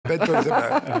bedbugs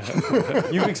are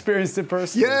bad. You've experienced it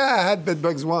personally? Yeah, I had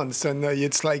bedbugs once, and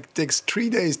it's like takes 3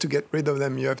 days to get rid of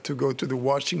them. You have to go to the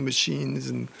washing machines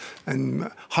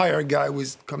and hire a guy who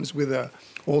comes with a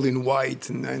all in white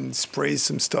and sprays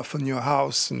some stuff on your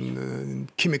house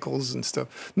and chemicals and stuff.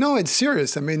 No, it's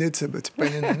serious. I mean, it's a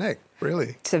pain in the neck, really.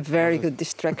 It's a very good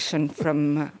distraction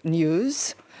from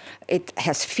news. It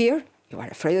has fear. You are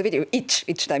afraid of it. You itch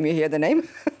each time you hear the name.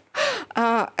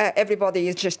 Everybody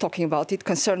is just talking about it,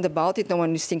 concerned about it. No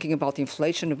one is thinking about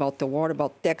inflation, about the war,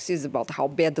 about taxes, about how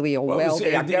badly or well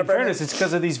they are. In fairness, it's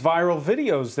because of these viral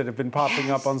videos that have been popping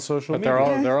up on social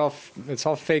media. It's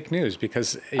all fake news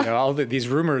because these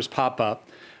rumors pop up.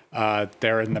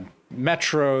 They're in the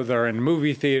metro, they're in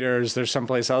movie theaters, there's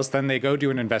someplace else. Then they go do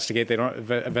an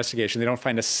investigation. They don't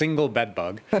find a single bed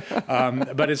bug.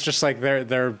 But it's just like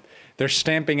they're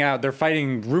stamping out, they're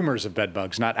fighting rumors of bed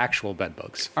bugs, not actual bed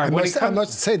bugs. I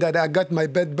must say that I got my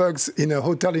bed bugs in a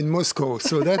hotel in Moscow,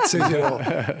 so that's it,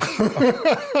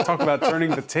 Talk about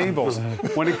turning the tables.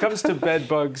 When it comes to bed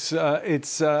bugs,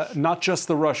 it's not just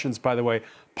the Russians, by the way,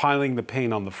 piling the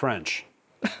pain on the French.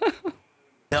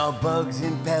 There are bugs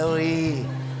in Paris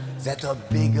that are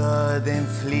bigger than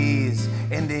fleas,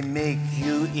 and they make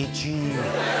you itchy.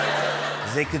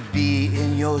 They could be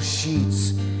in your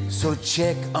sheets, so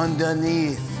check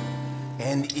underneath.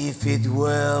 And if it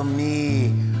were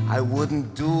me, I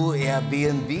wouldn't do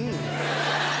Airbnb.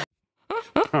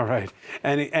 All right.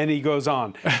 And he goes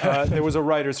on. There was a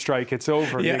writer's strike. It's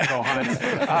over, yeah. Nico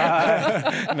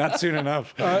Hines. Not soon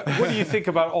enough. What do you think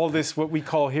about all this, what we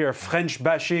call here, French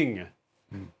bashing?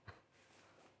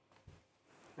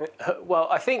 Well,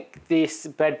 I think this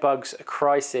bedbugs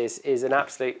crisis is an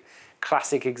absolute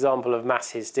classic example of mass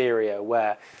hysteria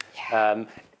where,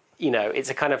 it's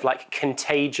a kind of like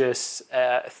contagious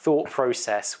thought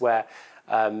process where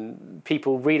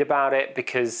people read about it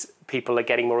because people are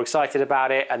getting more excited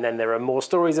about it, and then there are more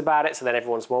stories about it, so then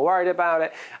everyone's more worried about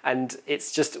it, and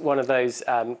it's just one of those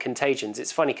contagions.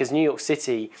 It's funny because New York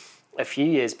City a few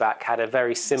years back had a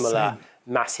very similar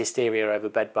mass hysteria over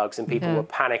bedbugs, and people were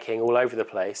panicking all over the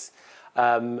place.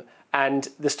 And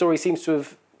the story seems to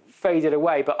have faded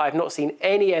away, but I've not seen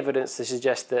any evidence to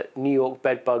suggest that New York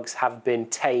bedbugs have been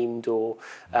tamed or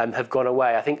have gone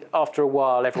away. I think after a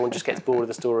while, everyone just gets bored of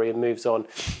the story and moves on.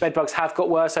 Bedbugs have got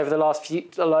worse over the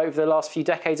last few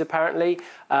decades, apparently,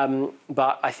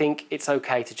 but I think it's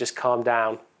okay to just calm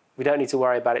down. We don't need to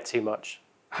worry about it too much.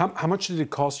 How much did it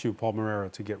cost you, Paul Moreira,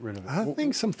 to get rid of it? I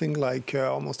think something like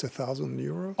almost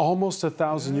 €1,000. Almost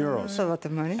 €1,000. That's a lot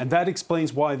of money. And that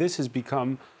explains why this has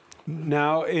become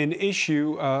now an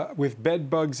issue with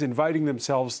bedbugs inviting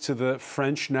themselves to the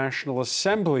French National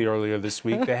Assembly earlier this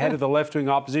week. The head of the left-wing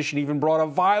opposition even brought a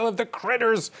vial of the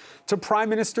critters to Prime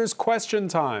Minister's question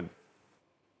time.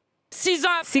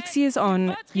 6 years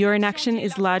on, your inaction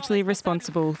is largely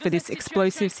responsible for this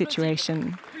explosive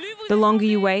situation. The longer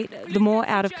you wait, the more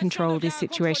out of control this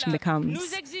situation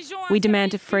becomes. We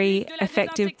demand a free,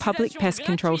 effective public pest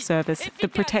control service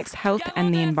that protects health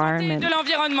and the environment.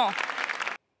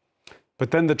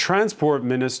 But then the transport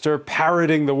minister,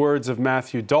 parroting the words of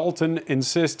Matthew Dalton,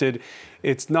 insisted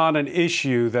it's not an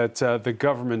issue that the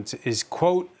government is,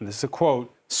 quote, and this is a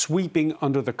quote, sweeping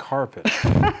under the carpet.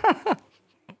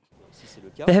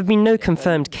 There have been no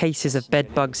confirmed cases of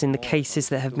bedbugs in the cases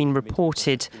that have been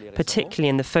reported, particularly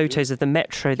in the photos of the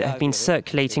metro that have been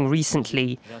circulating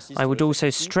recently. I would also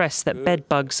stress that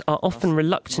bedbugs are often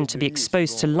reluctant to be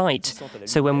exposed to light,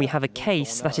 so when we have a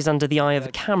case that is under the eye of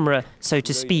a camera, so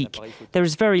to speak, there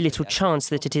is very little chance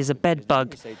that it is a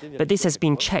bedbug, but this has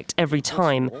been checked every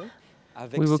time.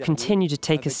 We will continue to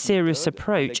take a serious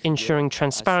approach, ensuring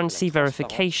transparency,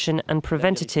 verification and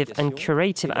preventative and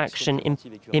curative action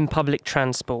in public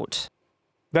transport.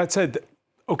 That said,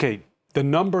 okay, the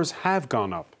numbers have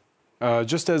gone up,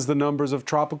 just as the numbers of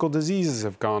tropical diseases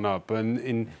have gone up.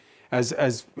 And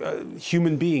as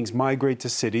human beings migrate to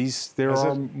cities, there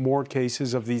are more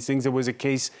cases of these things. There was a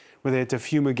case where they had to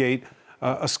fumigate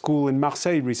a school in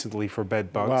Marseille recently for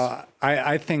bed bugs. Well,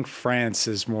 I think France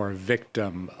is more a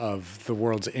victim of the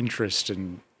world's interest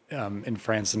in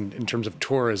France in terms of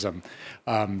tourism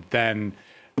than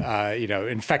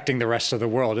infecting the rest of the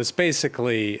world. It's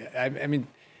basically, I mean,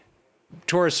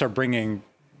 tourists are bringing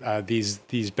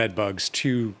these bed bugs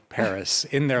to Paris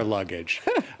in their luggage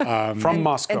from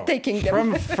Moscow, and taking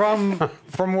them from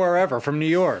wherever, from New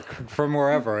York, from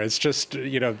wherever. It's just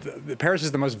Paris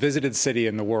is the most visited city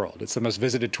in the world. It's the most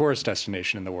visited tourist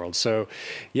destination in the world. So,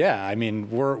 yeah, I mean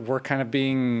we're kind of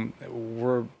being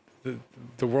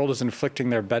the world is inflicting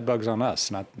their bedbugs on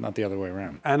us, not the other way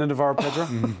around. Anna Navarro Pedro?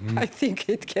 I think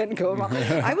it can go wrong.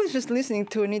 I was just listening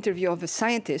to an interview of a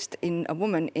scientist, a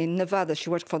woman in Nevada. She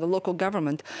worked for the local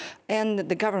government and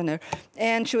the governor.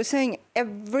 And she was saying,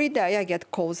 every day I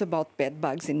get calls about bed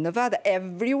bugs in Nevada,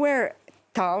 everywhere.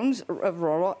 Towns,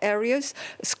 rural areas,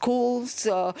 schools,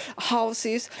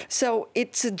 houses. So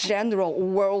it's a general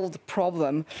world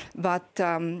problem. But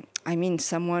I mean,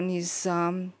 someone is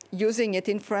using it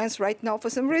in France right now for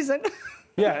some reason.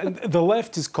 Yeah, and the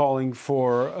left is calling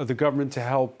for the government to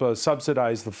help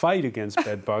subsidize the fight against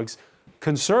bed bugs.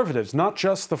 Conservatives, not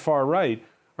just the far right,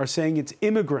 are saying it's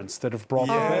immigrants that have brought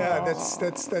the bed bugs.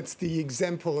 That's the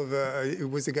example of it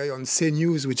was a guy on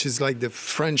CNews, which is like the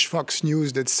French Fox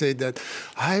News, that said that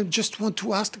I just want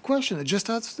to ask the question. I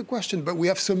just asked the question, but we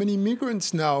have so many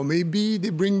migrants now. Maybe they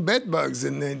bring bed bugs,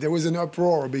 and then there was an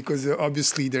uproar because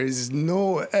obviously there is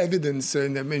no evidence.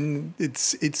 And I mean,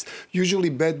 it's usually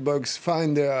bed bugs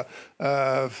find a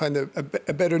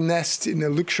better nest in a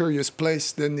luxurious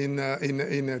place than in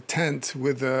a tent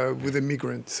with a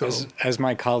migrant. So as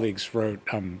my colleagues wrote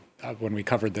when we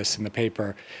covered this in the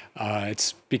paper,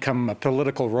 it's become a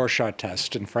political Rorschach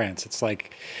test in France. It's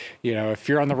like, if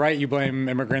you're on the right, you blame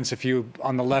immigrants. If you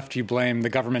on the left, you blame the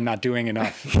government not doing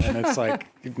enough. And it's like,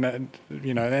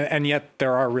 and yet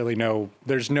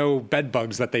there's no bed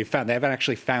bugs that they found. They haven't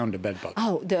actually found a bed bug.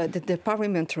 Oh, the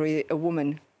parliamentary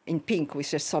woman in pink we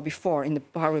just saw before in the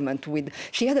parliament,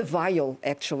 she had a vial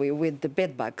actually with the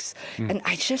bed bugs. And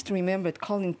I just remembered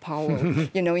Colin Powell,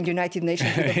 in the United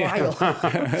Nations with a vial.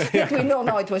 But we know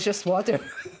now it was just water.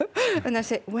 And I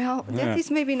said, well, that is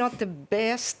maybe not the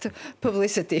best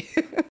publicity.